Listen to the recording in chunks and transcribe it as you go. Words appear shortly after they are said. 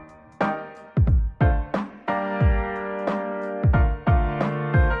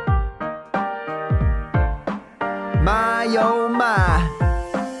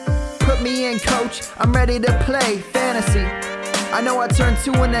I'm ready to play fantasy. I know I turn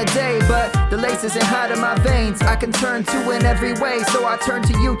 2 in a day, but the lace isn't hot in my veins. I can turn 2 in every way, so I turn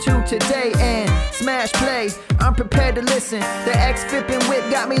to YouTube today and smash play. I'm prepared to listen. The X-Fippin'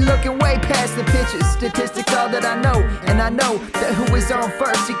 whip got me looking way past the pitches. Statistics all that I know, and I know that who is on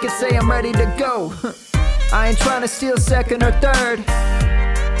first, he can say I'm ready to go. I ain't trying to steal second or third,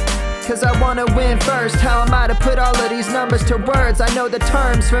 cause I wanna win first. How am I to put all of these numbers to words? I know the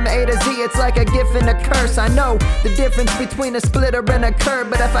terms from A to Z, it's like a gift and a curse. I know the difference between a splitter and a curve,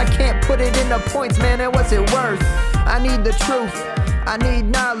 but if I can't put it into points, man, then what's it worth? I need the truth, I need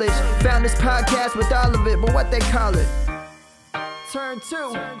knowledge. Found this podcast with all of it, but what they call it? Turn 2,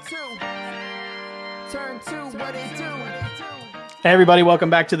 what it do? Hey everybody,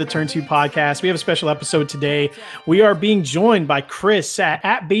 welcome back to the Turn 2 podcast. We have a special episode today. We are being joined by Chris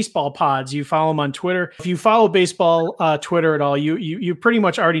at Baseball Pods. You follow him on Twitter. If you follow baseball Twitter at all, you pretty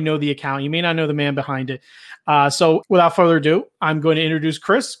much already know the account. You may not know the man behind it. So without further ado, I'm going to introduce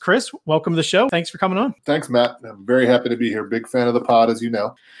Chris. Chris, welcome to the show. Thanks for coming on. Thanks, Matt. I'm very happy to be here. Big fan of the pod, as you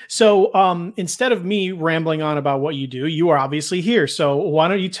know. So instead of me rambling on about what you do, you are obviously here. So why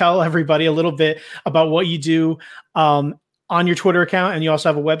don't you tell everybody a little bit about what you do on your Twitter account, and you also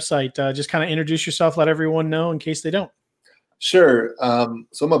have a website. Just kind of introduce yourself, let everyone know in case they don't. Sure.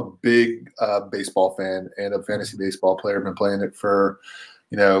 So I'm a big baseball fan and a fantasy baseball player. I've been playing it for,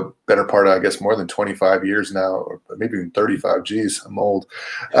 better part of, I guess, more than 25 years now, or maybe even 35. Geez, I'm old.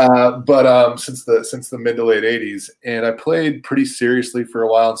 But since the mid to late 80s, and I played pretty seriously for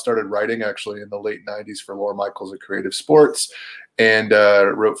a while and started writing actually in the late 90s for Laura Michaels at Creative Sports. And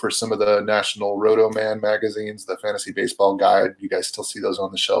wrote for some of the national Roto Man magazines, the Fantasy Baseball Guide. You guys still see those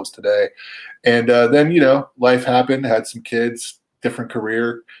on the shelves today. And then, life happened, had some kids, different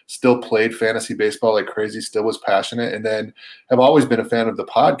career, still played fantasy baseball like crazy, still was passionate. And then have always been a fan of the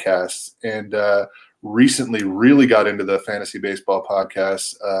podcasts. And recently really got into the fantasy baseball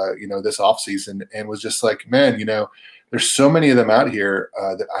podcasts, this offseason, and was just like, man, there's so many of them out here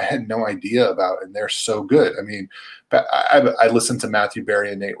that I had no idea about, and they're so good. I mean, I listened to Matthew Berry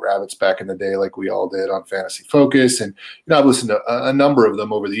and Nate Ravitz back in the day, like we all did on Fantasy Focus, and I've listened to a number of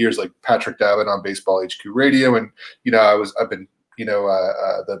them over the years, like Patrick Davitt on Baseball HQ Radio, and I've been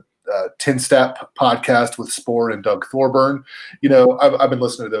the Tin Step podcast with Spohr and Doug Thorburn. I've been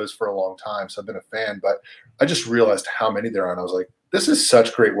listening to those for a long time, so I've been a fan. But I just realized how many there are, and I was like, this is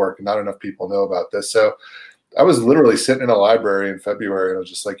such great work, and not enough people know about this. So I was literally sitting in a library in February, and I was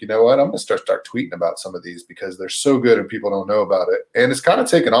just like, you know what? I'm going to start tweeting about some of these because they're so good and people don't know about it. And it's kind of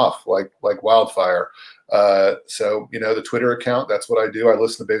taken off like wildfire. So the Twitter account, that's what I do. I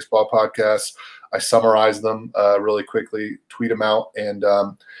listen to baseball podcasts. I summarize them really quickly, tweet them out. And,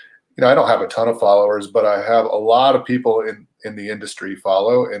 I don't have a ton of followers, but I have a lot of people in the industry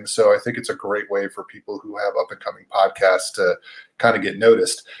follow. And so I think it's a great way for people who have up and coming podcasts to kind of get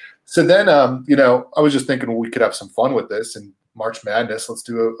noticed. So then, I was just thinking we could have some fun with this, and March Madness, let's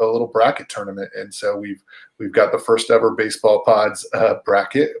do a little bracket tournament. And so we've got the first ever Baseball Pods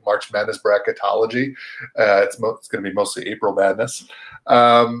bracket, March Madness bracketology. It's going to be mostly April Madness.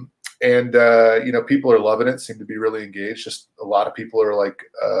 People are loving it, seem to be really engaged. Just a lot of people are like,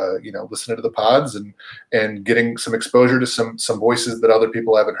 listening to the pods and getting some exposure to some voices that other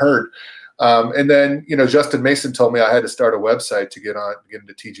people haven't heard. And then, Justin Mason told me I had to start a website to get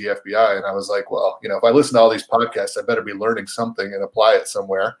into TGFBI. And I was like, well, if I listen to all these podcasts, I better be learning something and apply it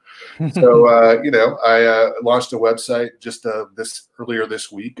somewhere. So, I launched a website just earlier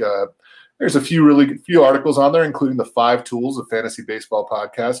this week. There's a few articles on there, including the 5 tools of fantasy baseball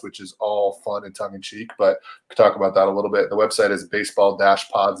podcast, which is all fun and tongue in cheek, but we can talk about that a little bit. The website is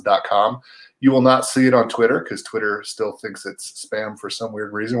baseball-pods.com. You will not see it on Twitter because Twitter still thinks it's spam for some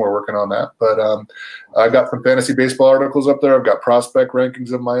weird reason. We're working on that. But I've got some fantasy baseball articles up there. I've got prospect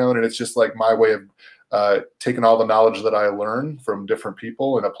rankings of my own. And it's just like my way of taking all the knowledge that I learn from different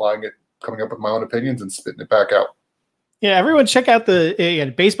people and applying it, coming up with my own opinions and spitting it back out. Yeah, everyone check out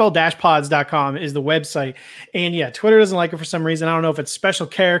baseball-pods.com is the website. And yeah, Twitter doesn't like it for some reason. I don't know if it's special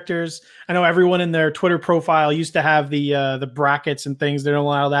characters. I know everyone in their Twitter profile used to have the brackets and things. They don't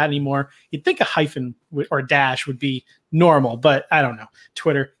allow that anymore. You'd think a hyphen or a dash would be normal, but I don't know.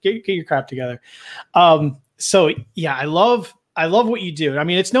 Twitter, get your crap together. So yeah, I love what you do. I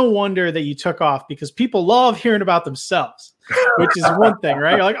mean, it's no wonder that you took off because people love hearing about themselves, which is one thing,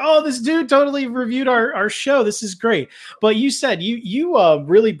 right? You're like, oh, this dude totally reviewed our show. This is great. But you said you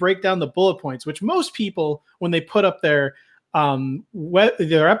really break down the bullet points, which most people, when they put up their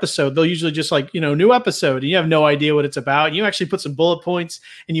their episode, they'll usually just like, new episode, and you have no idea what it's about. And you actually put some bullet points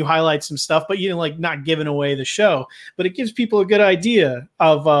and you highlight some stuff, but like not giving away the show, but it gives people a good idea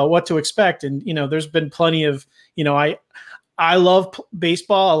of what to expect. And, there's been plenty of, I love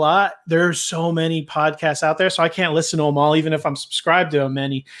baseball a lot. There's so many podcasts out there, so I can't listen to them all, even if I'm subscribed to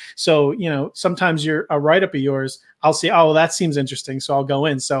many. So, sometimes a write-up of yours, I'll see, oh, that seems interesting, so I'll go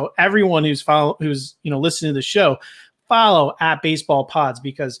in. So everyone who's listening to the show, follow at Baseball Pods,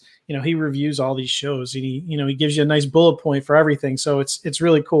 because, he reviews all these shows, and he gives you a nice bullet point for everything. So it's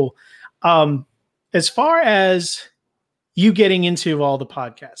really cool. As far as you getting into all the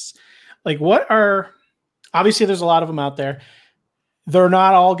podcasts, like obviously there's a lot of them out there. They're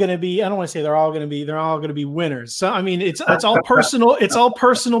not all going to be, I don't want to say they're all going to be winners. So, I mean, it's all personal. It's all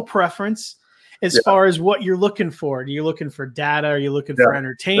personal preference as far as what you're looking for. Are you looking for data? Are you looking for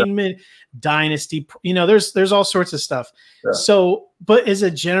entertainment, dynasty? There's all sorts of stuff. Yeah. So, but as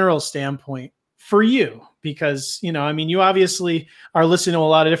a general standpoint for you, because, you obviously are listening to a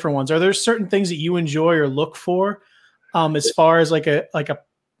lot of different ones. Are there certain things that you enjoy or look for as far as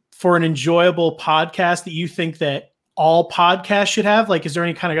for an enjoyable podcast that you think that all podcasts should have? Like, is there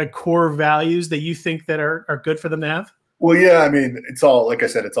any kind of core values that you think that are good for them to have? Well, yeah, I mean, it's all, like I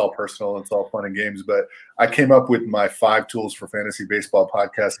said, it's all personal. It's all fun and games, but I came up with my 5 tools for fantasy baseball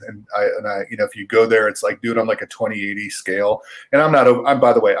podcast. And I, if you go there, it's like, do it on like a 20/80 scale. And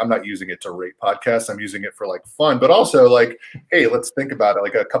by the way, I'm not using it to rate podcasts. I'm using it for like fun, but also like, hey, let's think about it.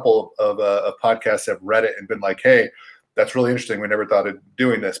 Like a couple of podcasts have read it and been like, hey, that's really interesting. We never thought of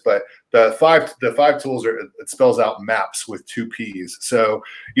doing this, but the five tools it spells out maps with 2 P's. So,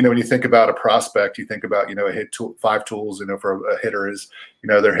 when you think about a prospect, you think about, a hit tool, 5 tools, for a hitter is,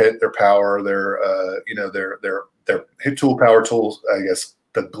 their hit, their power, their hit tool, power tools, I guess,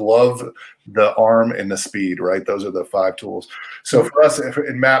 the glove, the arm, and the speed, right? Those are the 5 tools. So for us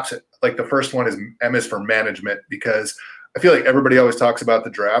in maps, like the first one is M is for management, because I feel like everybody always talks about the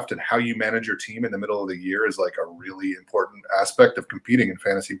draft, and how you manage your team in the middle of the year is like a really important aspect of competing in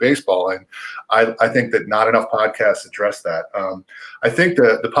fantasy baseball. And I think that not enough podcasts address that. I think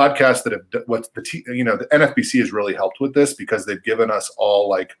the podcasts that have the NFBC has really helped with this, because they've given us all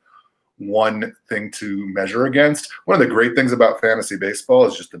like one thing to measure against. One of the great things about fantasy baseball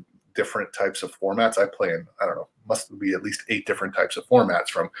is just the different types of formats. I play in, I don't know, must be at least 8 different types of formats,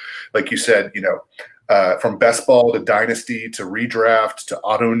 from, like you said, from best ball to dynasty to redraft to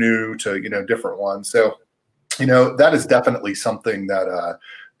auto new to, different ones. So, that is definitely something that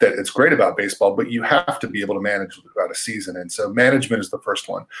it's great about baseball, but you have to be able to manage throughout a season. And so management is the first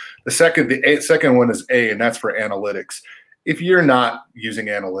one. The second one is A, and that's for analytics. If you're not using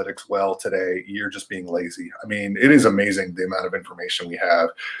analytics well today, you're just being lazy. I mean, it is amazing the amount of information we have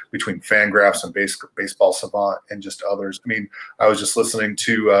between Fangraphs and Baseball Savant and just others. I mean, I was just listening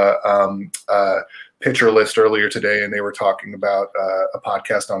to Pitcher List earlier today, and they were talking about a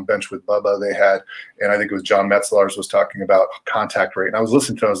podcast on Bench with Bubba they had, and I think it was John Metzlars was talking about contact rate. And I was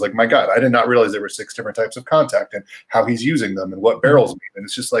listening to it, I was like, my God, I did not realize there were 6 different types of contact and how he's using them and what barrels mean. And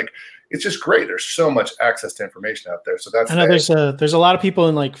it's just like, it's just great. There's so much access to information out there. So that's, I know there's a lot of people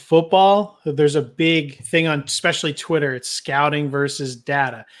in like football. There's a big thing on, especially Twitter. It's scouting versus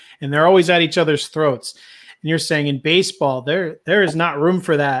data, and they're always at each other's throats. And you're saying in baseball, there is not room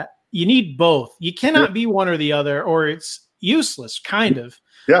for that. You need both. You cannot be one or the other, or it's useless, kind of.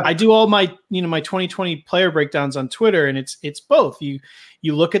 Yeah. I do all my, my 2020 player breakdowns on Twitter, and it's both.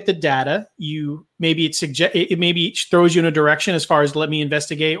 You look at the data, maybe it throws you in a direction as far as let me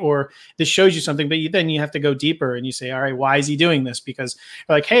investigate, or this shows you something, but then you have to go deeper and you say, all right, why is he doing this? Because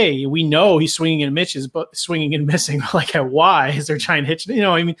like, hey, we know he's swinging and missing, like at why is there trying to hit,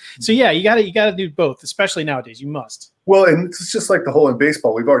 so yeah, you gotta do both, especially nowadays. You must. Well, and it's just like the whole in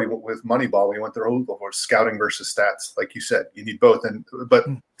baseball. We've already with Moneyball. We went through before, scouting versus stats. Like you said, you need both. But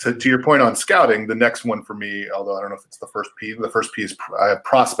to your point on scouting, the next one for me, although I don't know if it's the first P. The first P is I have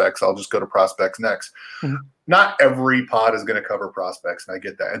prospects. I'll just go to prospects next. Mm-hmm. Not every pod is going to cover prospects, and I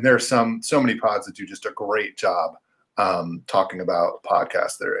get that. And there are so many pods that do just a great job talking about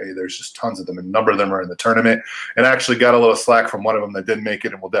podcasts. There's just tons of them, and a number of them are in the tournament. And I actually got a little slack from one of them that didn't make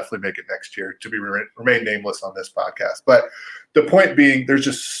it, and will definitely make it next year, to be remain nameless on this podcast. But the point being, there's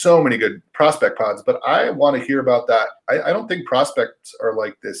just so many good prospect pods, but I want to hear about that. I don't think prospects are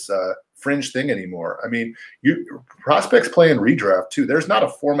like this fringe thing anymore. I mean, prospects play in redraft too. There's not a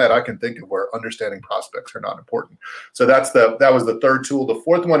format I can think of where understanding prospects are not important. So that was the third tool. The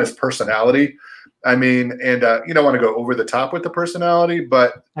fourth one is personality. I mean, and you don't want to go over the top with the personality,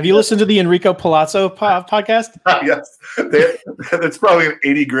 but have you listened to the Enrico Palazzo podcast? Yes, that's probably an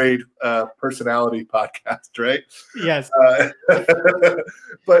 80 grade personality podcast, right? Yes.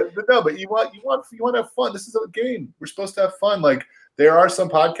 But you want to have fun. This is a game. We're supposed to have fun. Like there are some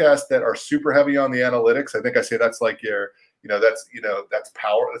podcasts that are super heavy on the analytics. I think I say that's like your, that's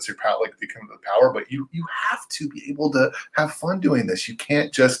power. That's your power, like becoming the power. But you have to be able to have fun doing this. You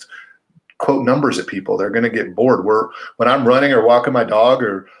can't just quote numbers at people. They're going to get bored. When I'm running or walking my dog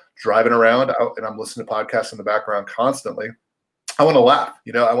or driving around and I'm listening to podcasts in the background constantly, I want to laugh.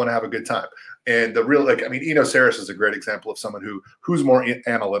 I want to have a good time. And the real, Eno Sarris is a great example of someone who's more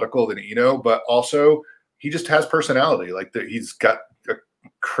analytical than Eno, but also he just has personality. Like he's got a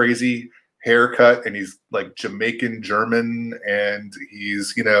crazy haircut and he's like Jamaican German and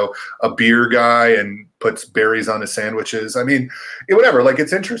he's, a beer guy and puts berries on his sandwiches. I mean, whatever, like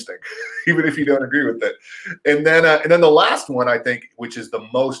it's interesting, even if you don't agree with it. And then the last one, I think, which is the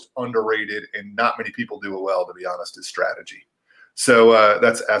most underrated and not many people do it well, to be honest, is strategy. So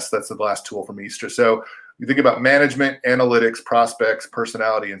that's the last tool from Easter. So you think about management, analytics, prospects,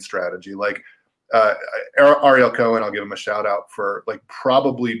 personality, and strategy. Like Ariel Cohen, I'll give him a shout out for like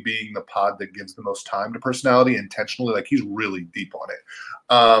probably being the pod that gives the most time to personality intentionally. Like he's really deep on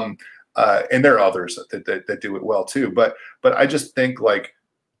it. And there are others that do it well too. But I just think like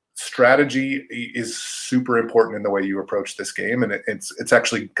strategy is super important in the way you approach this game, and it's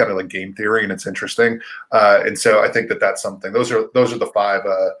actually kind of like game theory, and it's interesting. And so I think that's something. Those are the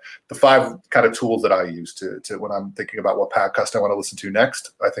five kind of tools that I use to when I'm thinking about what podcast I want to listen to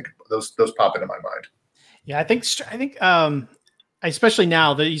next. I think those pop into my mind. Yeah, I think especially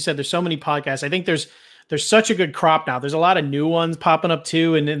now that you said there's so many podcasts, I think there's such a good crop now. There's a lot of new ones popping up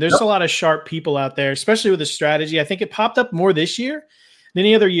too, and there's a lot of sharp people out there, especially with the strategy. I think it popped up more this year than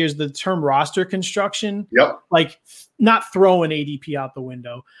any other years. The term roster construction, like not throwing ADP out the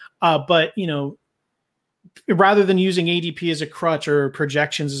window, but rather than using ADP as a crutch or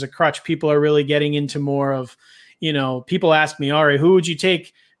projections as a crutch, people are really getting into more of, people ask me, all right, who would you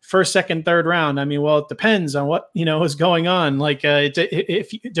take first, second, third round? I mean, well, it depends on what, is going on. Like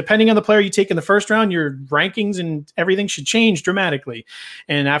if depending on the player you take in the first round, your rankings and everything should change dramatically.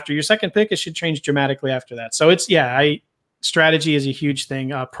 And after your second pick, it should change dramatically after that. So strategy is a huge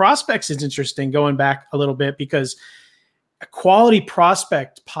thing. Prospects is interesting, going back a little bit, because quality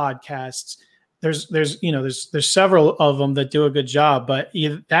prospect podcasts, there's several of them that do a good job, but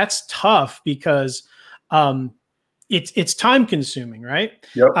that's tough because it's time consuming, right?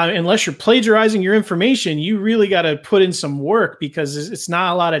 Yep. Unless you're plagiarizing your information, you really got to put in some work because it's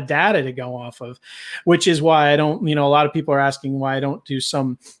not a lot of data to go off of, which is why I don't, a lot of people are asking why I don't do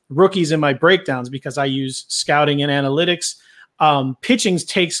some rookies in my breakdowns, because I use scouting and analytics. Pitchings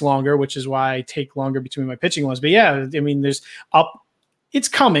takes longer, which is why I take longer between my pitching ones. But yeah, I mean, it's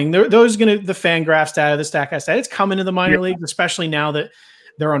coming. Those the Fangraphs data, the Statcast data, it's coming to the minor leagues, especially now that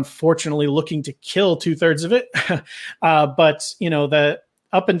they're unfortunately looking to kill 2/3 of it. But the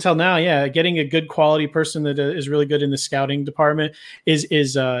up until now, getting a good quality person that is really good in the scouting department is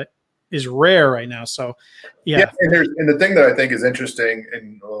rare right now. So and the thing that I think is interesting,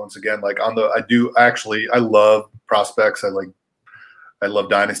 and once again, like I love prospects. I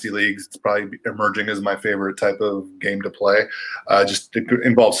love dynasty leagues. It's probably emerging as my favorite type of game to play. Just it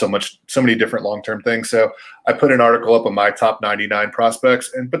involves so many different long-term things. So I put an article up on my top 99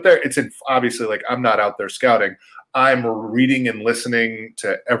 prospects, but obviously, like, I'm not out there scouting. I'm reading and listening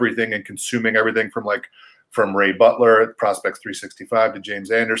to everything and consuming everything from Ray Butler at Prospects 365 to James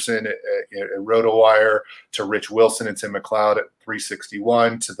Anderson at RotoWire to Rich Wilson and Tim McLeod at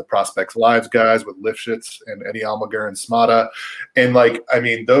 361 to the Prospects Lives guys with Lifshitz and Eddie Almaguer and Smata. And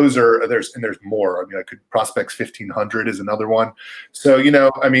there's more. I mean, Prospects 1500 is another one. So,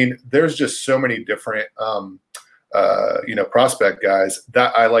 there's just so many different, prospect guys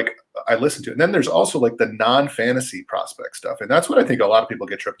that I listen to. And then there's also like the non-fantasy prospect stuff. And that's what I think a lot of people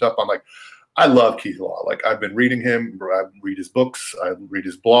get tripped up on. Like, I love Keith Law. Like, I've been reading him. I read his books. I read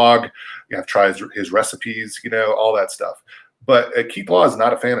his blog. I've tried his recipes, all that stuff. But Keith Law is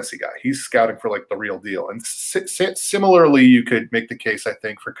not a fantasy guy. He's scouting for like the real deal. And similarly, you could make the case, I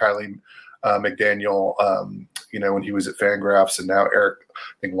think, for Kylie McDaniel, when he was at Fangraphs, and now Eric,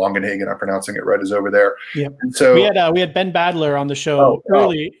 I think Longenhagen, I'm pronouncing it right, is over there. Yeah. And so we had Ben Badler on the show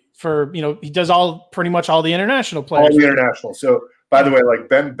early for, he does pretty much all the international players. All the international. So, by the way, like,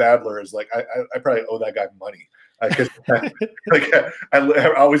 Ben Badler is like, I probably owe that guy money. I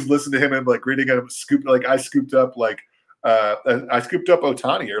always listen to him and like reading him I scooped up like I scooped up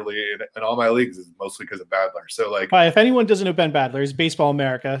Ohtani early in all my leagues, mostly because of Badler. So like, if anyone doesn't know Ben Badler, he's Baseball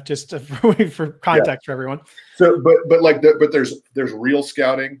America, just for context for everyone. So, but there's real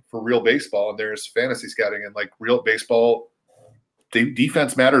scouting for real baseball, and there's fantasy scouting, and like real baseball,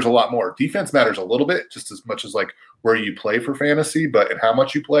 defense matters a lot more. Defense matters a little bit, just as much as like where you play for fantasy, and how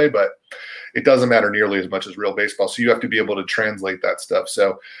much you play, but it doesn't matter nearly as much as real baseball. So you have to be able to translate that stuff.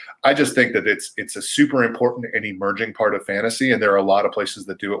 So I just think that it's a super important and emerging part of fantasy, and there are a lot of places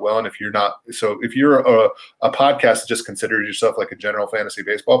that do it well. And if you're a podcast that just considers yourself like a general fantasy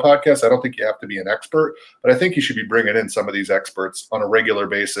baseball podcast, I don't think you have to be an expert, but I think you should be bringing in some of these experts on a regular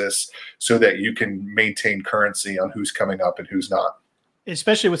basis so that you can maintain currency on who's coming up and who's not.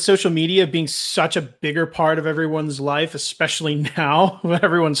 Especially with social media being such a bigger part of everyone's life, especially now when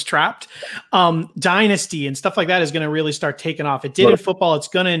everyone's trapped. Dynasty and stuff like that is going to really start taking off. It did in football. It's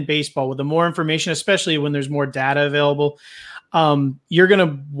going to in baseball. With the more information, especially when there's more data available, you're going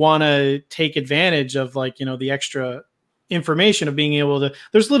to want to take advantage of the extra information of being able to,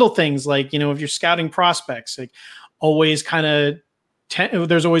 there's little things like, if you're scouting prospects, like always kind of,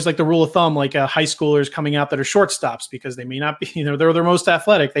 there's always like the rule of thumb, like high schoolers coming out that are shortstops because they may not be, they're their most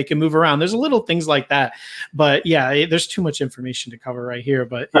athletic. They can move around. There's little things like that, but yeah, there's too much information to cover right here.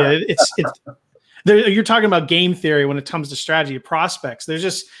 But yeah, it's you're talking about game theory when it comes to strategy of prospects.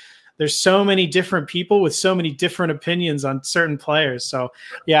 There's so many different people with so many different opinions on certain players. So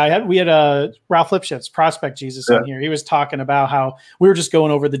yeah, we had Ralph Lipschitz, Prospect Jesus, in here. He was talking about how we were just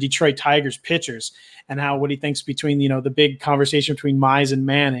going over the Detroit Tigers pitchers and what he thinks between, the big conversation between Mize and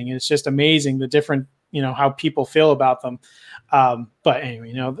Manning. And it's just amazing the different, how people feel about them. But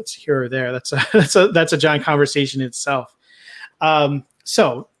anyway, that's here or there. That's a giant conversation in itself.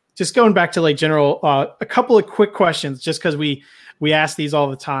 So just going back to like general, a couple of quick questions, just because we ask these all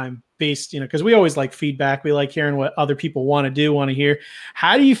the time based, because we always like feedback. We like hearing what other people want to hear.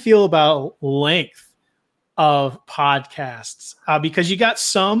 How do you feel about length of podcasts? Because you got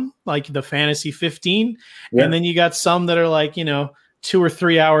some like the Fantasy 15, and then you got some that are like, 2 or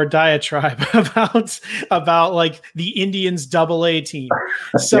 3 hour diatribe about like the Indians AA team.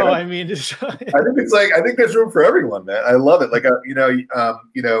 So, I mean, I think there's room for everyone, man. I love it. Like,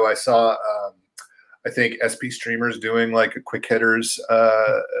 I saw, I think SP Streamer's doing like a quick hitters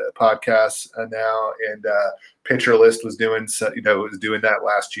podcast now, and Pitcher List was doing that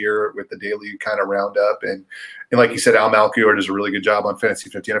last year with the daily kind of roundup, and like you said, Al Melchior does a really good job on Fantasy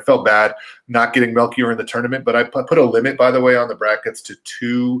 15. I felt bad not getting Melchior in the tournament, but I put a limit, by the way, on the brackets to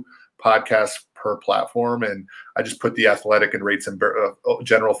 2 podcasts per platform, and I just put the Athletic and Rates and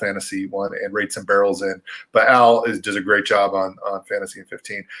General Fantasy one and Rates and Barrels in. But Al does a great job on Fantasy and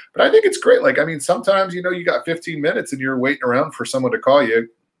 15. But I think it's great. Like, I mean, sometimes you got 15 minutes and you're waiting around for someone to call you.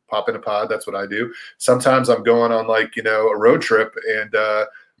 Pop in a pod. That's what I do. Sometimes I'm going on like a road trip and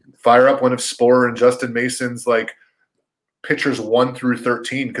fire up one of Sporer and Justin Mason's like pitchers 1 through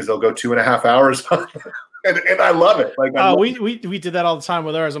 13 because they'll go 2.5 hours. And I love it. Like we did that all the time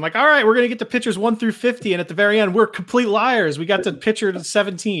with ours. I'm like, all right, we're gonna get to pitchers 1 through 50, and at the very end, we're complete liars. We got to pitcher to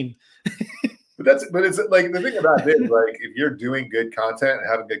 17. But it's like the thing about it is like if you're doing good content and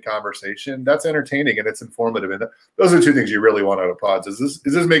having good conversation, that's entertaining and it's informative. And those are 2 things you really want out of pods. Is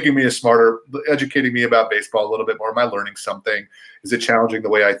this making me smarter, educating me about baseball a little bit more? Am I learning something? Is it challenging the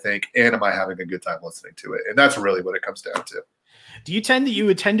way I think? And am I having a good time listening to it? And that's really what it comes down to. Do you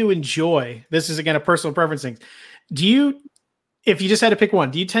would tend to enjoy, this is again a personal preference thing. If you just had to pick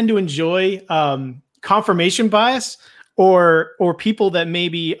one, do you tend to enjoy confirmation bias or people that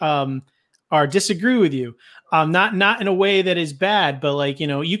maybe are disagree with you? Not in a way that is bad, but like,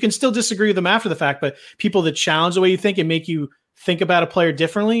 you can still disagree with them after the fact, but people that challenge the way you think and make you think about a player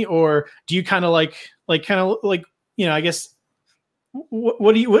differently? Or do you kind of like, I guess,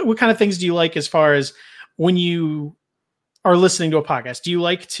 what kind of things do you like as far as when you are listening to a podcast? Do you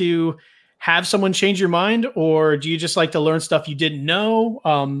like to have someone change your mind, or do you just like to learn stuff you didn't know?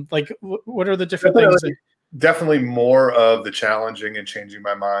 What are the different things? Definitely more of the challenging and changing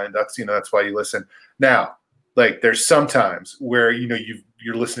my mind. That's why you listen. Now, like there's sometimes where,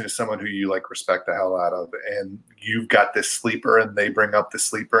 you're listening to someone who you like respect the hell out of, and you've got this sleeper and they bring up the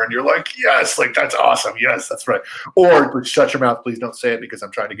sleeper and you're like, yes, like that's awesome. Yes, that's right. Or shut your mouth, please don't say it because I'm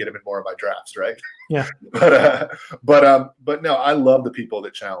trying to get him in more of my drafts. Right. Yeah. But no, I love the people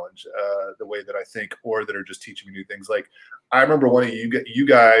that challenge the way that I think, or that are just teaching me new things. Like I remember one of you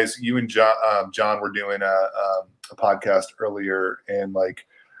guys, you and John were doing a podcast earlier, and like,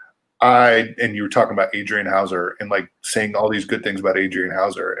 and you were talking about Adrian Hauser and like saying all these good things about Adrian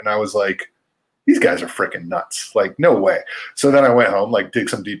Hauser. And I was like, these guys are freaking nuts. Like, no way. So then I went home, like did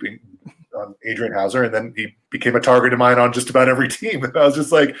some on Adrian Hauser, and then he became a target of mine on just about every team. And I was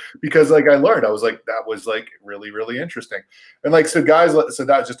just like, because like I learned, I was like, that was like really, really interesting. And like, so guys, so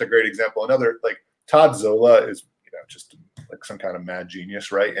that's just a great example. Another, like, Todd Zola is, just like some kind of mad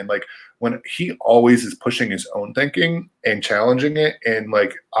genius, right? And like when he always is pushing his own thinking and challenging it, and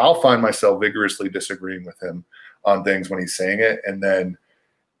like I'll find myself vigorously disagreeing with him on things when he's saying it, and then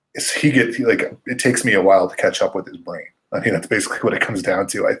it takes me a while to catch up with his brain. I mean, that's basically what it comes down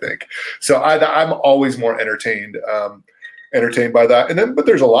to, I think. So I'm always more entertained by that. And then, but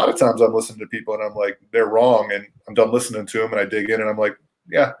there's a lot of times I'm listening to people and I'm like, they're wrong, and I'm done listening to them and I dig in and I'm like,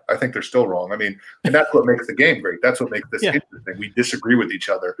 yeah, I think they're still wrong. I mean, and that's what makes the game great. That's what makes this interesting. We disagree with each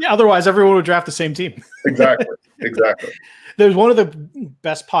other. Yeah, otherwise everyone would draft the same team. Exactly. There's one of the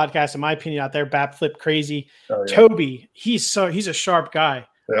best podcasts, in my opinion, out there, Bat Flip Crazy. Oh, yeah. Toby, he's a sharp guy.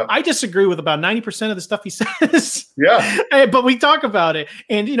 Yeah. I disagree with about 90% of the stuff he says. Yeah. But we talk about it.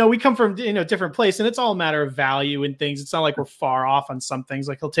 And, we come from, different place, and it's all a matter of value and things. It's not like we're far off on some things.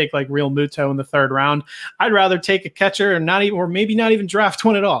 Like he'll take like Real Muto in the third round. I'd rather take a catcher and maybe not even draft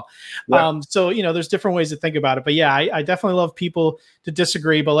one at all. Yeah. So, there's different ways to think about it. But yeah, I definitely love people to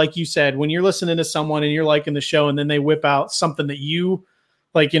disagree. But like you said, when you're listening to someone and you're liking the show and then they whip out something that you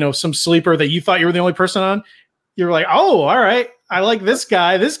like, some sleeper that you thought you were the only person on, you're like, oh, all right. I like this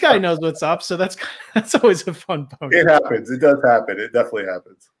guy. This guy knows what's up. So that's always a fun bonus. It happens. It does happen. It definitely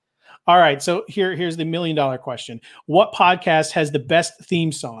happens. All right. So here's the $1 million question. What podcast has the best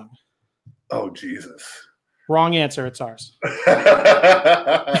theme song? Oh, Jesus. Wrong answer. It's ours.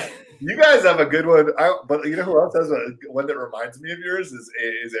 You guys have a good one. But you know who else has one that reminds me of yours is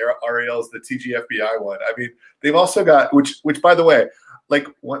Ariel's, the TGFBI one. I mean, they've also got, which by the way, like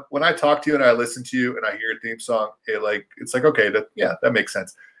when I talk to you and I listen to you and I hear your theme song, it's like, okay, that makes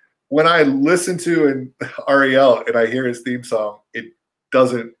sense. When I listen to Ariel and I hear his theme song, it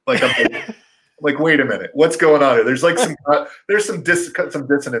doesn't, like, I'm like, wait a minute, what's going on here? There's like some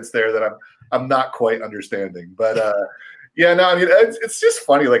dissonance there that I'm not quite understanding. But I mean, it's just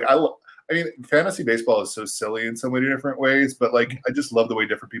funny. Like I mean, fantasy baseball is so silly in so many different ways, but like I just love the way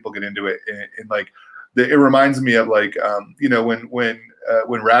different people get into it, and like. It reminds me of like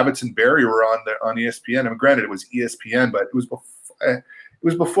when Rabbits and Barry were on ESPN. I mean, granted, it was ESPN, but it was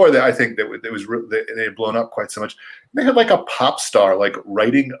before that. I think they had blown up quite so much. They had like a pop star like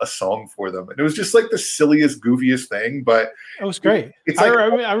writing a song for them, and it was just like the silliest, goofiest thing. But it was great. I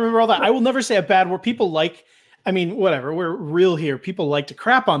remember all that. I will never say a bad word. People like, I mean, whatever. We're real here. People like to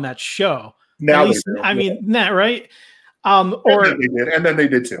crap on that show. Now, right? And then they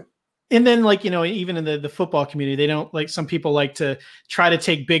did too. And then, like, even in the football community, they don't like, some people like to try to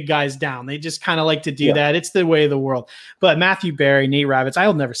take big guys down. They just kind of like to do that. It's the way of the world. But Matthew Berry, Nate Rabbits,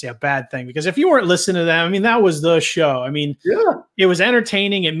 I'll never say a bad thing, because if you weren't listening to them, I mean, that was the show. I mean, It was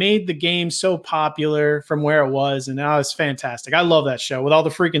entertaining. It made the game so popular from where it was. And now it's fantastic. I love that show with all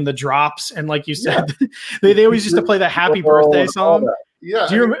the drops. And like you said, they always used to play that happy birthday song. Yeah.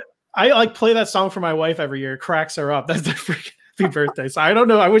 Do you remember? I like play that song for my wife every year. It cracks her up. That's the freaking happy birthday. So I don't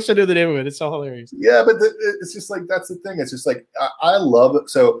know. I wish I knew the name of it. It's so hilarious. Yeah, but it's just like, that's the thing. It's just like, I love it.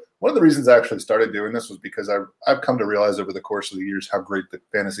 So one of the reasons I actually started doing this was because I've come to realize over the course of the years how great the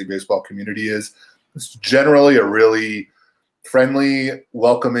fantasy baseball community is. It's generally a really friendly,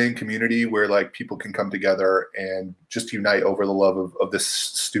 welcoming community where like people can come together and just unite over the love of this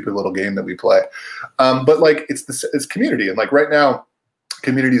stupid little game that we play. But like it's community, and like right now,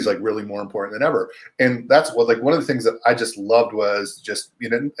 community is like really more important than ever. And that's what, like, one of the things that I just loved was just,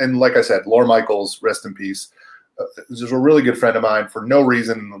 and like I said, Lore Michaels, rest in peace. This was a really good friend of mine. For no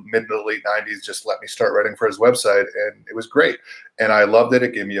reason, in the mid to late 90s, just let me start writing for his website, and it was great. And I loved it.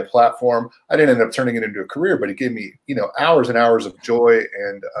 It gave me a platform. I didn't end up turning it into a career, but it gave me, hours and hours of joy.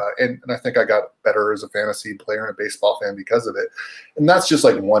 And I think I got better as a fantasy player and a baseball fan because of it. And that's just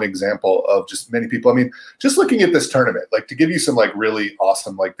like one example of just many people. I mean, just looking at this tournament, like, to give you some like really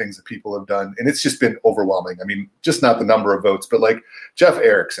awesome like things that people have done, and it's just been overwhelming. I mean, just not the number of votes, but like Jeff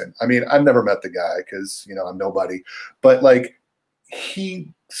Erickson. I mean, I've never met the guy because I'm nobody, but like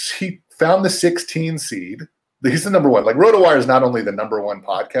he found the 16 seed. He's the number one. Like, RotoWire is not only the number one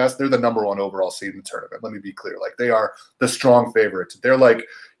podcast, they're the number one overall seed in the tournament. Let me be clear. Like, they are the strong favorites. They're like,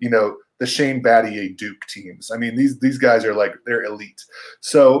 the Shane Battier Duke teams. I mean, these guys are like, they're elite.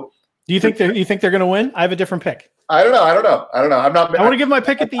 So do you think they're going to win? I have a different pick. I don't know. I'm not. I want to give my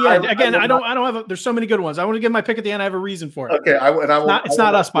pick at the end. Again, I don't have. There's so many good ones. I want to give my pick at the end. I have a reason for it. Okay. It's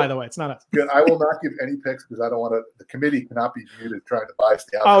not us, by the way. It's not us. Good. I will not give any picks because I don't want to. The committee cannot be viewed as trying to bias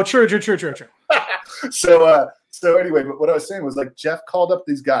the outcome. Oh, true. So anyway, but what I was saying was, like, Jeff called up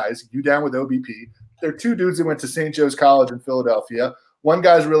these guys. You down with OBP? They're two dudes that went to St. Joe's College in Philadelphia. one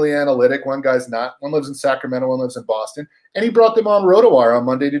guy's really analytic, one guy's not. One lives in Sacramento, one lives in Boston. And he brought them on RotoWire on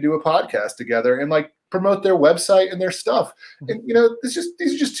Monday to do a podcast together and like promote their website and their stuff. And these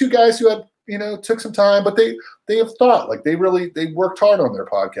are just two guys who had took some time, but they have thought, like they worked hard on their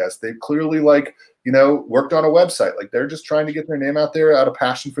podcast. They clearly worked on a website. Like they're just trying to get their name out there out of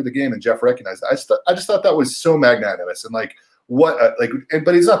passion for the game. And Jeff recognized it. I just thought that was so magnanimous and like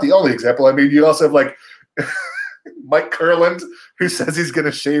but he's not the only example. I mean, you also have like Mike Kurland, who says he's going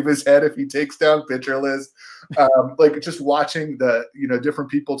to shave his head if he takes down Pitcher List. Like just watching the different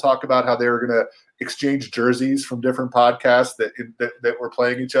people talk about how they were going to exchange jerseys from different podcasts that were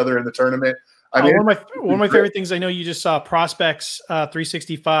playing each other in the tournament. I mean, one of my favorite things. I know you just saw Prospects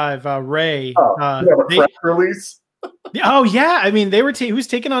 365. Ray, press release. Oh yeah, I mean they were he was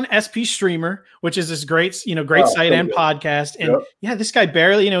taking on SP Streamer, which is this great site and podcast, and this guy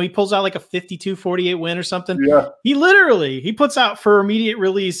barely he pulls out like a 52-48 win or something. Yeah, he puts out for immediate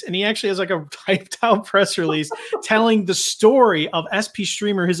release, and he actually has like a typed out press release telling the story of SP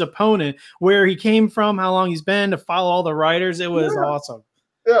Streamer, his opponent, where he came from, how long he's been, to follow all the writers. It was awesome.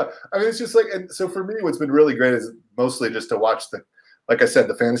 Yeah, I mean it's just like, and so for me, what's been really great is mostly just to watch like I said,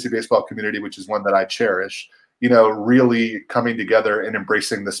 the fantasy baseball community, which is one that I cherish. Really coming together and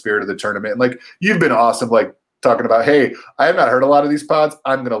embracing the spirit of the tournament. And like, you've been awesome, like talking about, hey, I have not heard a lot of these pods.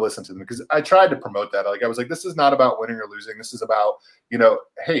 I'm going to listen to them because I tried to promote that. Like, I was like, this is not about winning or losing. This is about,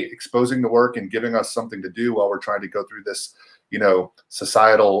 hey, exposing the work and giving us something to do while we're trying to go through this,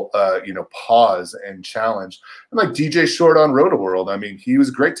 societal, pause and challenge. And like DJ Short on RotoWorld, I mean, he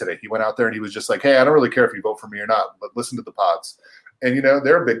was great today. He went out there and he was just like, hey, I don't really care if you vote for me or not, but listen to the pods. And,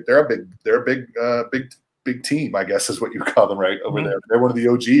 they're a big team, I guess is what you call them right over there. They're one of the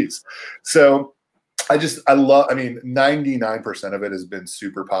OGs. So I mean, 99% of it has been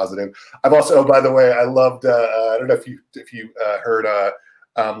super positive. I've also, by the way, I loved, I don't know if you heard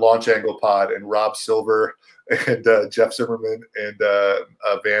Launch Angle Pod and Rob Silver and Jeff Zimmerman and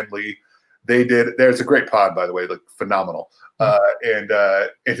Van Lee. There's a great pod, by the way, like phenomenal.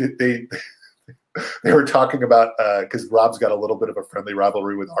 They were talking about because Rob's got a little bit of a friendly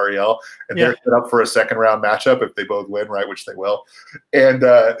rivalry with Ariel, and they're set up for a second round matchup if they both win, right? Which they will. And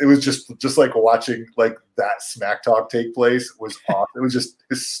it was just like watching like that smack talk take place was awesome. It was just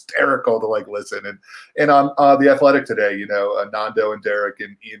hysterical to like listen. And on the Athletic today, Nando and Derek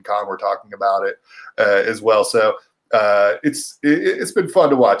and Ian Kahn were talking about it as well. So it's been fun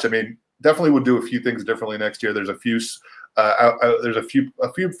to watch. I mean, definitely would do a few things differently next year. There's a few. There's a few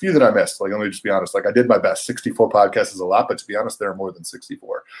that I missed. Like, let me just be honest. Like, I did my best. 64 podcasts is a lot, but to be honest, there are more than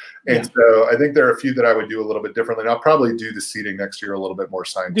 64. And so I think there are a few that I would do a little bit differently. And I'll probably do the seating next year a little bit more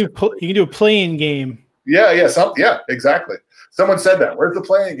scientific. You can do a playing game. Yeah, exactly. Someone said that. Where's the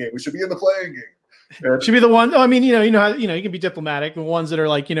playing game? We should be in the playing game. Should be the one. Oh, I mean, you can be diplomatic. The ones that are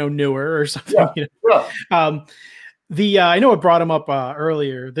like, newer or something. I know I brought him up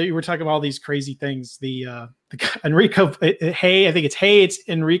earlier. That were talking about all these crazy things. The Enrico, it's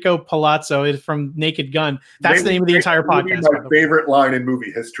Enrico Palazzo is from Naked Gun. That's the name of the entire podcast. My favorite line in movie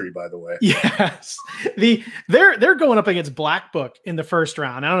history, by the way. Yes, they're going up against Black Book in the first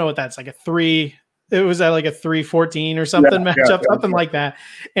round. I don't know what that's like a 3. It was like a 3-14 or something matchup, something like that.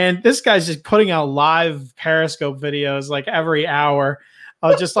 And this guy's just putting out live Periscope videos like every hour.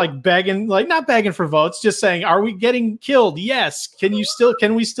 Just like begging, like not begging for votes, just saying, "Are we getting killed? Yes. Can we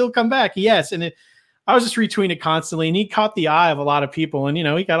still come back? Yes." And I was just retweeting it constantly, and he caught the eye of a lot of people, and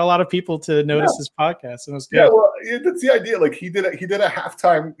he got a lot of people to notice his podcast, and it was good. Yeah, well, that's the idea. Like he did a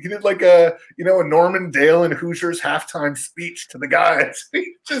halftime. He did like a Norman Dale and Hoosiers halftime speech to the guys.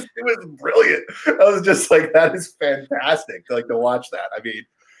 It was brilliant. I was just like, that is fantastic. To watch that. I mean.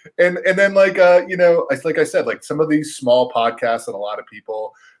 And then like I said, like some of these small podcasts and a lot of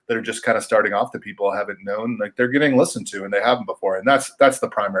people that are just kind of starting off that people haven't known, like they're getting listened to and they haven't before. And that's the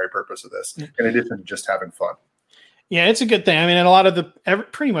primary purpose of this, in addition to just having fun. Yeah, it's a good thing. I mean, and a lot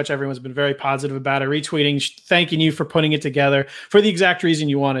of pretty much everyone's been very positive about it, retweeting, thanking you for putting it together for the exact reason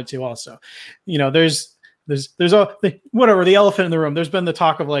you wanted to. Also, there's the elephant in the room. There's been the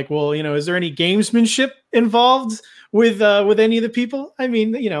talk of like, well, is there any gamesmanship involved with any of the people? I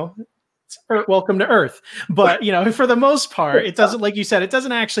mean, it's welcome to Earth, but for the most part, it doesn't, like you said, it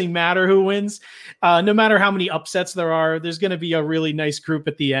doesn't actually matter who wins. No matter how many upsets there are, there's going to be a really nice group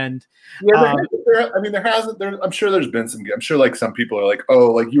at the end. Yeah, I'm sure there's been some. I'm sure like some people are like,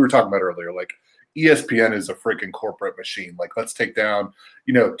 oh, like you were talking about earlier, like ESPN is a freaking corporate machine. Like, let's take down,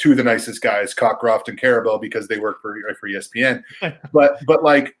 two of the nicest guys, Cockcroft and Carabell, because they work for ESPN. But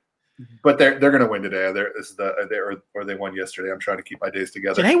like, But they're going to win today. They won yesterday. I'm trying to keep my days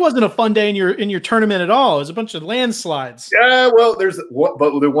together. Today wasn't a fun day in your tournament at all. It was a bunch of landslides. Yeah, well,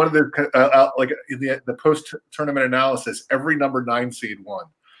 one of the like in the post tournament analysis, every number 9 seed won.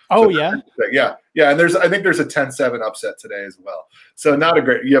 Oh, so yeah. And I think there's a 10-7 upset today as well. So not a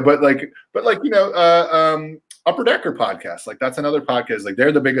great, but Upper Decker podcast, like that's another podcast. Like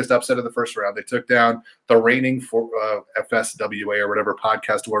they're the biggest upset of the first round. They took down the reigning FSWA or whatever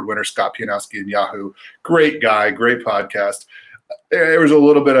podcast award winner Scott Pianowski and Yahoo. Great guy, great podcast. There was a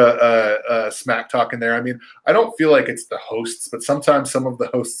little bit of smack talk in there. I mean, I don't feel like it's the hosts, but sometimes some of the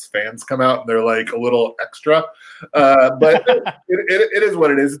hosts' fans come out and they're like a little extra. But it is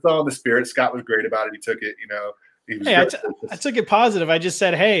what it is. It's all in the spirit. Scott was great about it. He took it, I took it positive. I just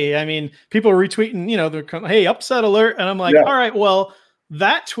said, hey, I mean, people are retweeting, they're hey, upset alert. And I'm like, all right, well,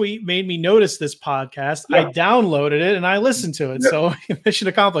 that tweet made me notice this podcast. Yeah. I downloaded it and I listened to it. Yeah. So mission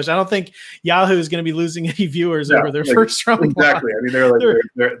accomplished. I don't think Yahoo is going to be losing any viewers over their first round. Exactly. I mean,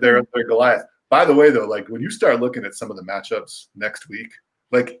 they're Goliath. By the way, though, like when you start looking at some of the matchups next week,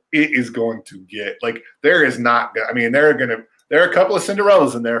 like it is going to get like there is not. I mean, there are a couple of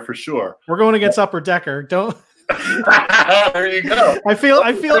Cinderellas in there for sure. We're going against Upper Decker. Don't. There you go. I'm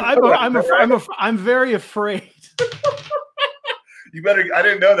very afraid. You better. I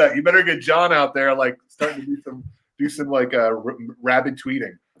didn't know that. You better get John out there, like starting to do some like rabid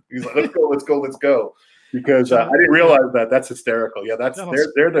tweeting. He's like, let's go. Because I didn't realize that. That's hysterical. Yeah,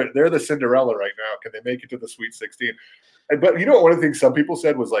 they're the Cinderella right now. Can they make it to the Sweet 16? But one of the things some people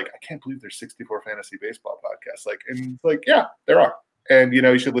said was like, I can't believe there's 64 fantasy baseball podcasts. Like, and like, yeah, there are, and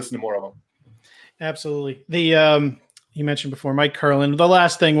you should listen to more of them. Absolutely. The you mentioned before Mike Curlin. The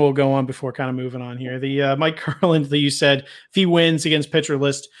last thing we'll go on before kind of moving on here. The Mike Curlin that you said if he wins against Pitcher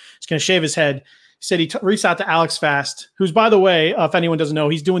List, he's going to shave his head. He said he reached out to Alex Fast, who's, by the way, if anyone doesn't know,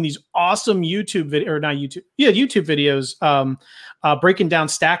 he's doing these awesome YouTube videos breaking down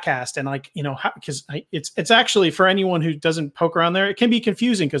StatCast and because it's actually for anyone who doesn't poke around there, it can be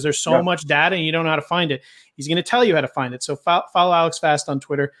confusing because there's so much data and you don't know how to find it. He's going to tell you how to find it. So follow Alex Fast on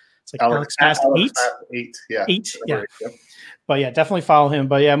Twitter. It's like Alex Fast 8. Yeah. 8. Yeah. Yep. But yeah, definitely follow him.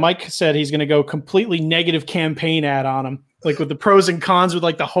 But yeah, Mike said he's going to go completely negative campaign ad on him, like with the pros and cons with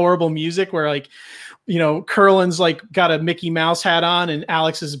like the horrible music where Curlin's like got a Mickey Mouse hat on and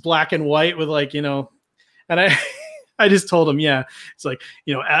Alex is black and white with and I just told him, yeah, it's like,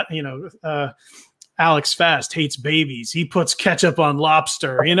 Alex Fast hates babies. He puts ketchup on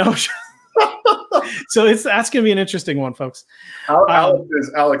lobster, So that's going to be an interesting one, folks.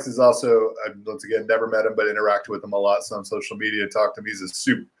 Alex is also, once again, never met him, but interacted with him a lot. So on social media, talked to him. He's a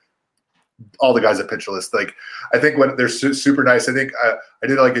super. All the guys at Pitcher List, like I think when they're super nice. I think I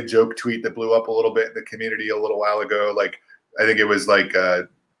did like a joke tweet that blew up a little bit in the community a little while ago. Like I think it was like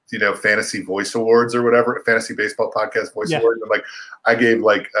Fantasy Voice Awards or whatever, Fantasy Baseball Podcast Voice Awards. And like I gave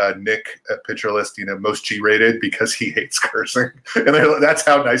like Nick at Pitcher List, most G-rated because he hates cursing, and that's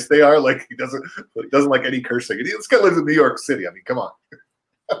how nice they are. Like he doesn't like any cursing. And this guy lives in New York City. I mean, come on.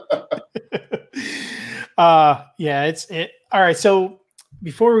 All right. So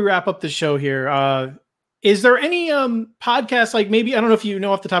before we wrap up the show here, is there any podcasts, like maybe, I don't know if you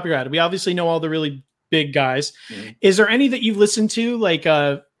know off the top of your head, we obviously know all the really big guys. Mm-hmm. Is there any that you've listened to, like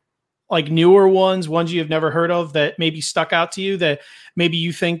newer ones you've never heard of that maybe stuck out to you that maybe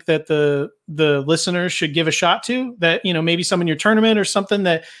you think that the listeners should give a shot to, that, maybe some in your tournament or something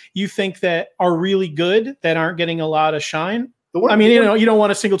that you think that are really good that aren't getting a lot of shine? I mean, you don't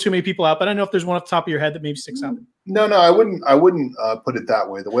want to single too many people out, but I don't know if there's one off the top of your head that maybe sticks out. No, I wouldn't put it that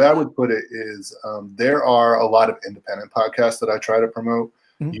way. The way I would put it is there are a lot of independent podcasts that I try to promote.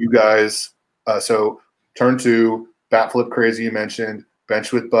 Mm-hmm. You guys, so Turn 2, Bat Flip Crazy you mentioned,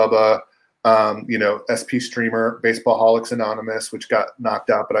 Bench with Bubba, SP Streamer, Baseballholics Anonymous, which got knocked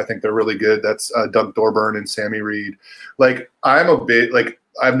out, but I think they're really good. That's Doug Thorburn and Sammy Reed. Like I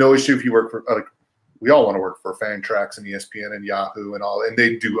have no issue if you work for we all want to work for Fantrax and ESPN and Yahoo and all, and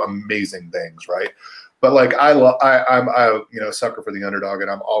they do amazing things, right? But like I'm a sucker for the underdog, and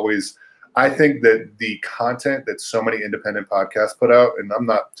I think that the content that so many independent podcasts put out, and I'm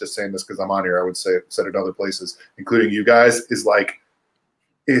not just saying this because I'm on here, I would say said it other places, including you guys, is like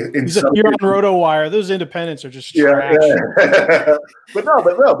you're on RotoWire. Those independents are just trash. Yeah.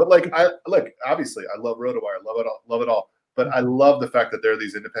 but like obviously I love RotoWire, love it all. But I love the fact that there are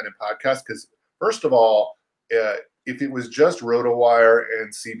these independent podcasts because, first of all, if it was just RotoWire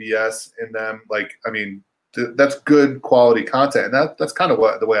and CBS in them, that's good quality content, and that's kind of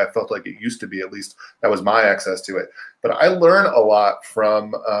the way I felt like it used to be. At least that was my access to it. But I learn a lot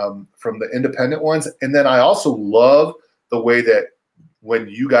from the independent ones, and then I also love the way that when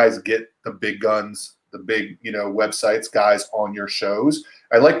you guys get the big guns, the big, websites, guys on your shows.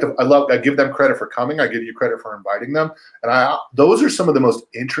 I give them credit for coming. I give you credit for inviting them. And those are some of the most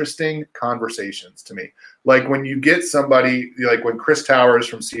interesting conversations to me. Like when you get somebody, like when Chris Towers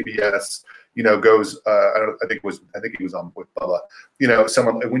from CBS, goes, I think he was on with Bubba,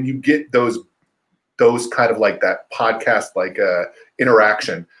 someone, when you get those kind of like that podcast, like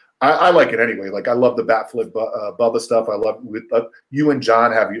interaction, I like it anyway. Like I love the bat flip Bubba stuff. I love you and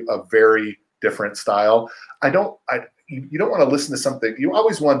John have a very different style. You don't want to listen to something. You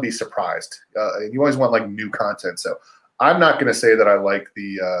always want to be surprised. And you always want like new content. So I'm not going to say that I like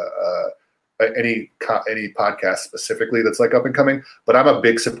the any podcast specifically that's like up and coming, but I'm a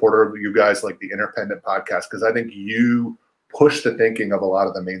big supporter of you guys like the independent podcast, because I think you push the thinking of a lot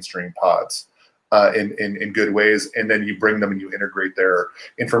of the mainstream pods in good ways, and then you bring them and you integrate their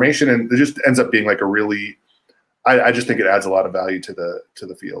information, and it just ends up being like a really. I just think it adds a lot of value to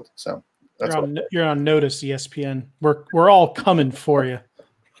the field. So. You're on notice, ESPN. We're all coming for you.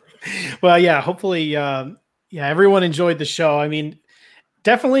 Well, yeah, hopefully, everyone enjoyed the show. I mean,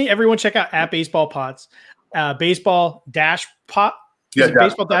 definitely everyone check out at Baseball Pods, baseball-pod. Yeah,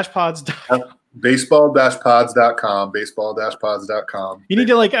 baseball-pods. Baseball-pods.com, baseball-pods.com. You need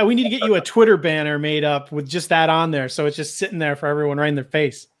to we need to get you a Twitter banner made up with just that on there, so it's just sitting there for everyone right in their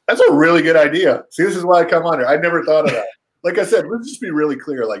face. That's a really good idea. See, this is why I come on here. I never thought of that. Like I said, let's just be really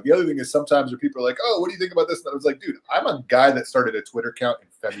clear. Like the other thing is sometimes people are like, "Oh, what do you think about this?" And I was like, "Dude, I'm a guy that started a Twitter account in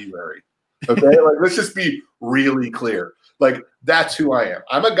February." Okay, like let's just be really clear. Like that's who I am.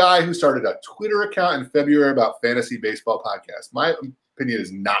 I'm a guy who started a Twitter account in February about fantasy baseball podcast. My opinion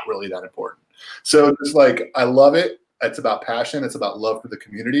is not really that important. So it's like I love it. It's about passion. It's about love for the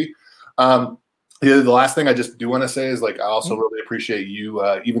community. The last thing I just do want to say is like I also really appreciate you,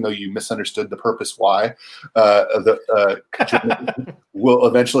 even though you misunderstood the purpose why we'll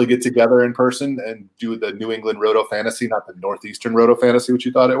eventually get together in person and do the New England Roto Fantasy, not the Northeastern Roto Fantasy, which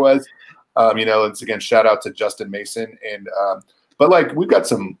you thought it was. It's again shout out to Justin Mason but like we've got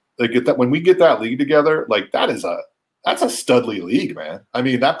some like when we get that league together, like that's a studly league, man. I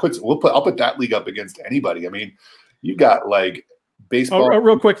mean I'll put that league up against anybody. I mean you got like. Baseball.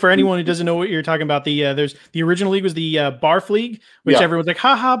 Real quick for anyone who doesn't know what you're talking about, there's the original league was the Barf League, which everyone's like,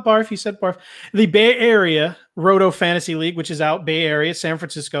 haha, Barf, you said Barf. The Bay Area Roto Fantasy League, which is out Bay Area, San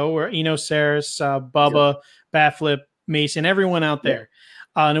Francisco, where Eno Saris, Bubba, Batflip, Mason, everyone out there.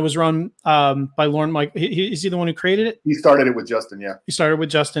 And it was run by Lauren Mike. Is he the one who created it? He started it with Justin, yeah. He started with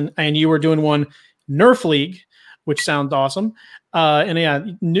Justin, and you were doing one Nerf League, which sounds awesome.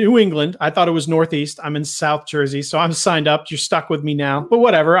 New England. I thought it was Northeast. I'm in South Jersey, so I'm signed up. You're stuck with me now, but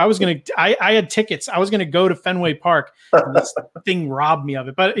whatever. I had tickets. I was gonna go to Fenway Park. And this thing robbed me of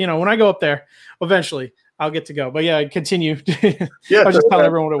it. But when I go up there, eventually I'll get to go. But yeah, continue. Yeah, I was just telling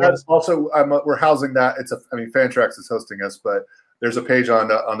everyone what it was. Also, we're housing that. Fantrax is hosting us, but there's a page on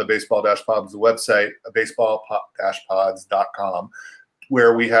the Baseball-Pods website, baseball-pods.com.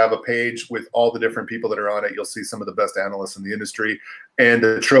 where we have a page with all the different people that are on it. You'll see some of the best analysts in the industry and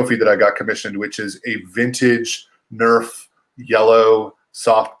the trophy that I got commissioned, which is a vintage Nerf yellow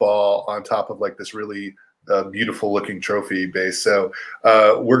softball on top of like this really beautiful looking trophy base. So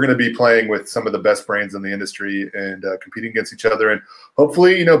we're going to be playing with some of the best brains in the industry and competing against each other. And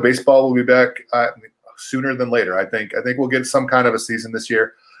hopefully, baseball will be back sooner than later. I think we'll get some kind of a season this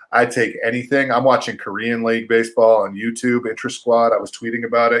year. I'd take anything. I'm watching Korean League baseball on YouTube, Intra Squad. I was tweeting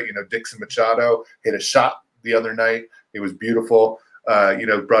about it. Dixon Machado hit a shot the other night. It was beautiful.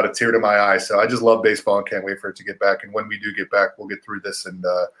 Brought a tear to my eye. So I just love baseball and can't wait for it to get back. And when we do get back, we'll get through this and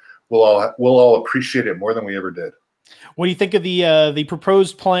we'll all appreciate it more than we ever did. What do you think of the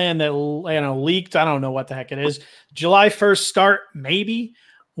proposed plan that leaked? I don't know what the heck it is. July 1st start, maybe.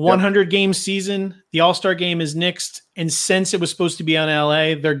 100 game season. The All-Star game is nixed. And since it was supposed to be on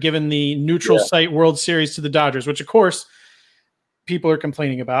LA, they're giving the neutral site World Series to the Dodgers, which of course people are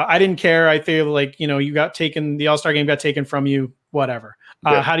complaining about. I didn't care. I feel like, you got taken, the All-Star game got taken from you, whatever.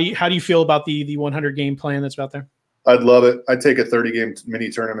 How do you feel about the 100 game plan that's out there? I'd love it. I'd take a 30-game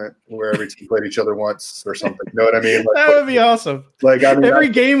mini tournament where every team played each other once or something. You know what I mean? That would be awesome. Every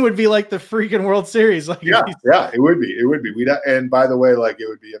game would be like the freaking World Series. Yeah, it would be. It would be. And by the way, it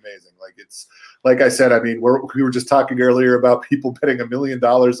would be amazing. It's like I said. I mean, we were just talking earlier about people betting $1 million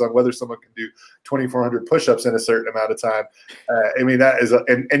on whether someone can do 2,400 push-ups in a certain amount of time. I mean, that is.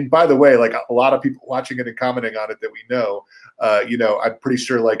 And by the way, a lot of people watching it and commenting on it that we know. I'm pretty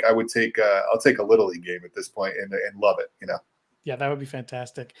sure I would take I'll take a Little League game at this point and love it. Yeah, that would be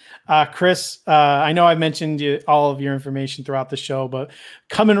fantastic. Chris, I know I've mentioned all of your information throughout the show, but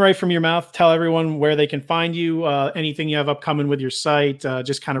coming right from your mouth, tell everyone where they can find you, anything you have upcoming with your site,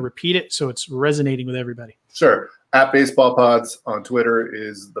 just kind of repeat it so it's resonating with everybody. Sure. At Baseball Pods on Twitter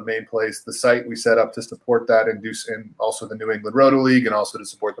is the main place. The site we set up to support that and also the New England Roto League and also to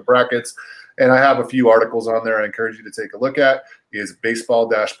support the brackets. And I have a few articles on there I encourage you to take a look at is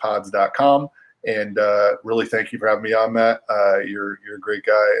baseball-pods.com. And really thank you for having me on, Matt. You're a great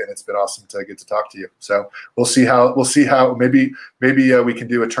guy, and it's been awesome to get to talk to you. So we'll see how maybe we can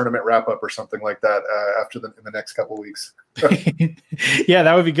do a tournament wrap up or something like that in the next couple of weeks. Yeah,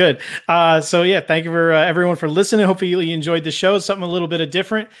 that would be good. So yeah, thank you for everyone for listening. Hopefully you enjoyed the show. It's something a little bit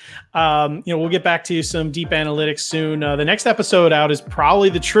different. We'll get back to some deep analytics soon. The next episode out is probably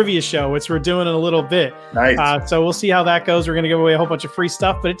the trivia show, which we're doing in a little bit. Nice. So we'll see how that goes. We're going to give away a whole bunch of free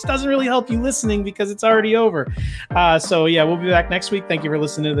stuff, but it doesn't really help you listening because it's already over. So yeah, we'll be back next week. Thank you for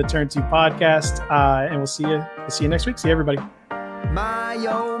listening to the Turn 2 podcast. And we'll see you next week. See you, everybody. My,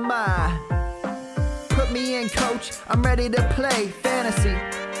 oh my. Put me in, coach. I'm ready to play fantasy.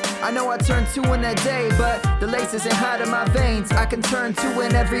 I know I turned 2 in a day, but the laces ain't hot in my veins. I can turn 2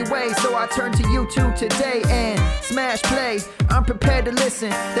 in every way, so I turn to YouTube today and smash play. I'm prepared to listen.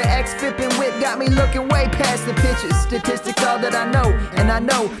 The X-Fippin' whip got me looking way past the pitches. Statistics all that I know, and I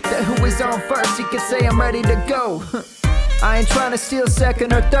know that who is on first, he can say I'm ready to go. I ain't trying to steal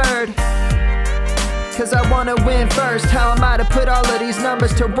second or third, cause I wanna win first. How am I to put all of these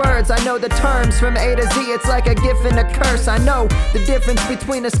numbers to words? I know the terms from A to Z, it's like a gift and a curse. I know the difference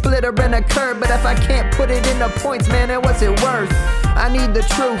between a splitter and a curve, but if I can't put it into points, man, then what's it worth? I need the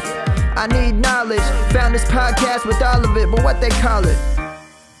truth, I need knowledge. Found this podcast with all of it, but what they call it?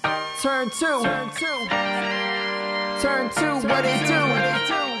 Turn 2. Turn 2, what it do?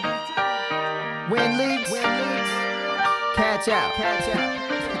 Win leagues, catch out.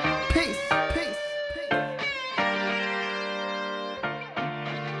 Peace.